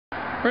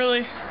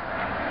Really?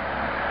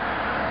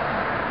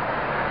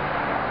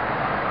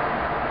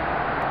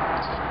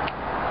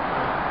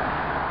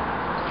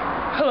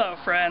 Hello,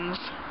 friends.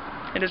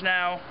 It is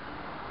now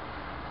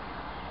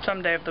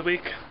some day of the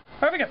week.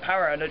 We're having a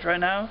power outage right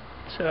now,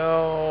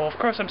 so of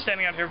course I'm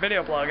standing out here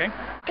video blogging.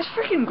 It's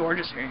freaking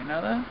gorgeous here, you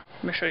know that?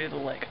 Let me show you the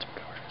lake. It's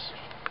gorgeous.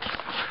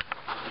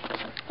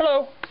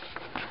 Hello.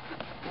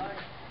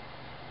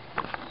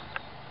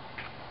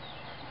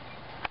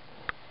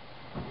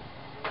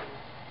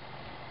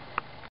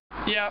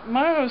 Yeah,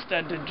 my host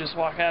dad did just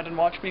walk out and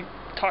watch me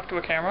talk to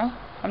a camera.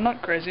 I'm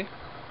not crazy.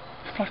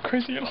 I'm not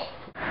crazy at all.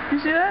 You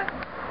see that?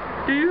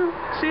 Do you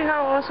see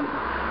how awesome?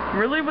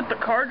 Really, with the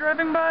car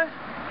driving by?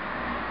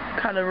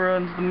 Kinda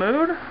ruins the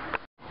mood.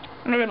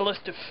 I'm gonna get a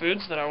list of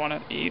foods that I want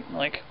to eat,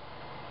 like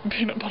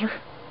peanut butter.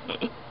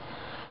 Some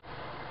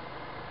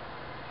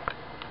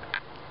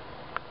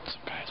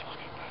guys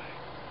walking by.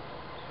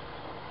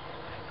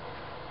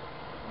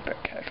 Very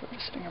casual,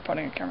 just sitting here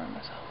pointing a camera at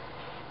myself.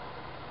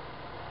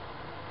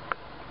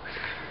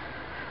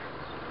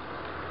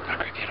 Not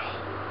creepy at all.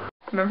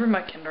 Remember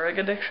my Kinder Egg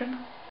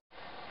addiction?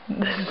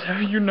 This is how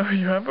you know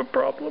you have a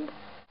problem.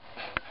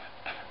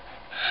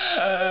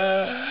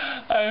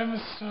 I am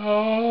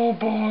so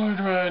bored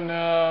right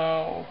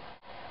now.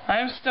 I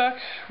am stuck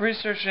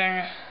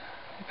researching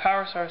the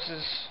power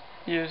sources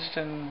used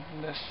in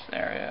this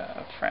area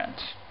of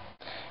France.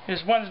 It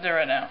is Wednesday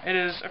right now. It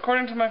is,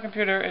 according to my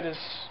computer, it is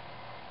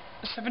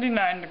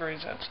 79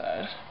 degrees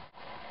outside.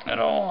 I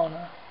don't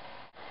wanna.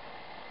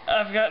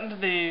 I've gotten to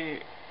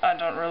the I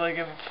don't really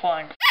give a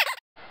flying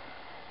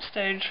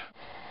stage.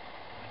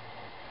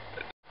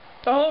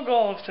 The whole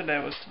goal of today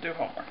was to do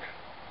homework.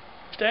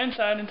 Stay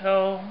inside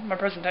until my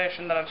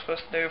presentation that I'm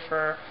supposed to do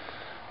for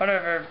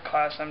whatever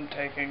class I'm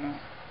taking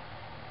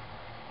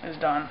is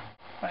done.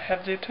 I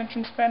have the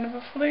attention span of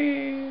a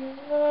flea.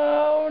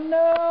 Oh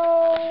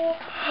no!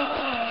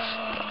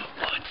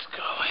 What's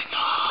going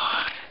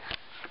on?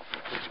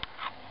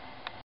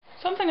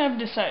 Something I've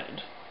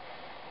decided.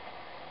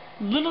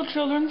 Little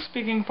children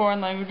speaking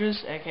foreign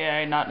languages,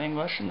 aka not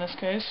English in this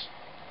case,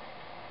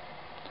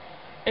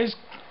 is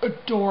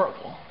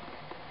adorable.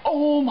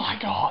 Oh my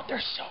god, they're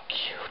so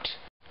cute.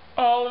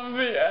 All of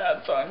the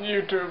ads on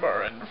YouTube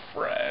are in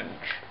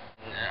French.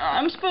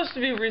 I'm supposed to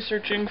be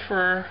researching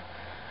for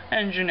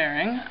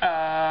engineering,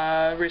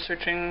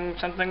 researching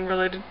something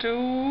related to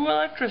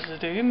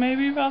electricity,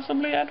 maybe,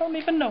 possibly, I don't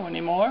even know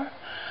anymore.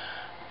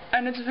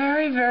 And it's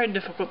very, very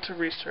difficult to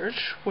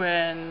research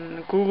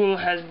when Google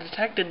has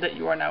detected that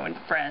you are now in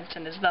France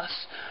and is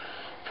thus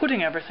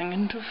putting everything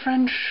into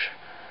French.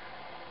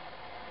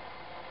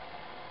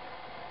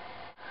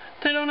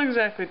 They don't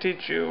exactly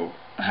teach you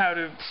how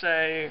to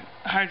say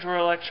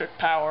hydroelectric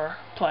power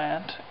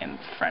plant in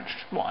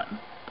French 1.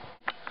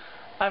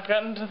 I've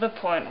gotten to the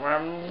point where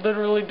I'm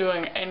literally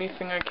doing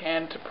anything I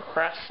can to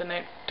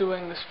procrastinate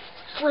doing this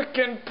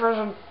frickin'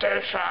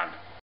 presentation.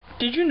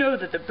 Did you know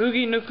that the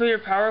Bougie nuclear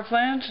power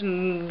plant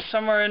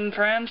somewhere in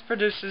France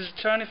produces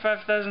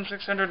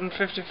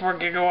 25,654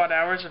 gigawatt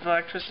hours of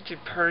electricity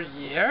per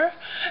year?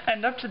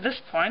 And up to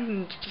this point,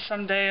 and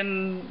someday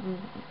in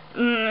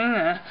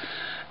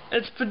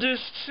it's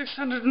produced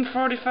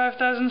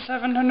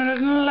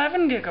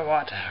 645,711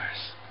 gigawatt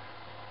hours.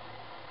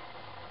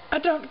 I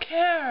don't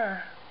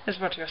care, is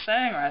what you're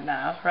saying right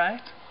now,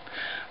 right?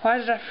 Why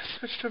did I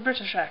switch to a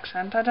British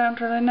accent? I don't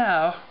really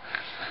know.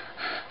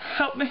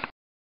 Help me.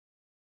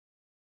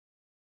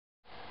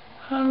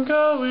 I'm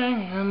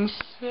going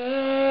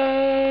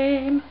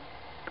insane.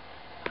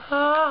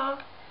 Ah.